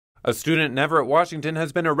A student in Everett, Washington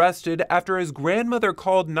has been arrested after his grandmother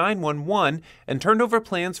called 911 and turned over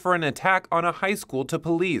plans for an attack on a high school to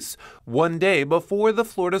police, one day before the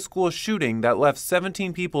Florida school shooting that left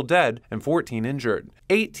 17 people dead and 14 injured.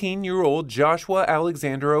 18-year-old Joshua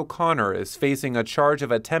Alexander O'Connor is facing a charge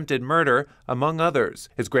of attempted murder, among others.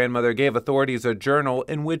 His grandmother gave authorities a journal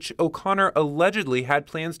in which O'Connor allegedly had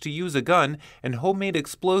plans to use a gun and homemade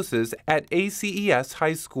explosives at ACES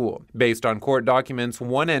High School. Based on court documents,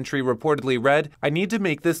 one entry reportedly read, "I need to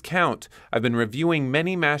make this count. I've been reviewing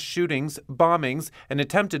many mass shootings, bombings, and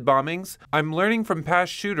attempted bombings. I'm learning from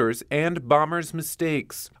past shooters and bombers'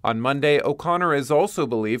 mistakes." On Monday, O'Connor is also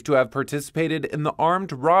believed to have participated in the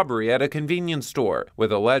armed robbery at a convenience store,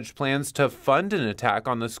 with alleged plans to fund an attack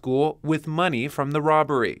on the school with money from the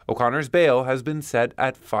robbery. O'Connor's bail has been set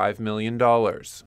at $5 million.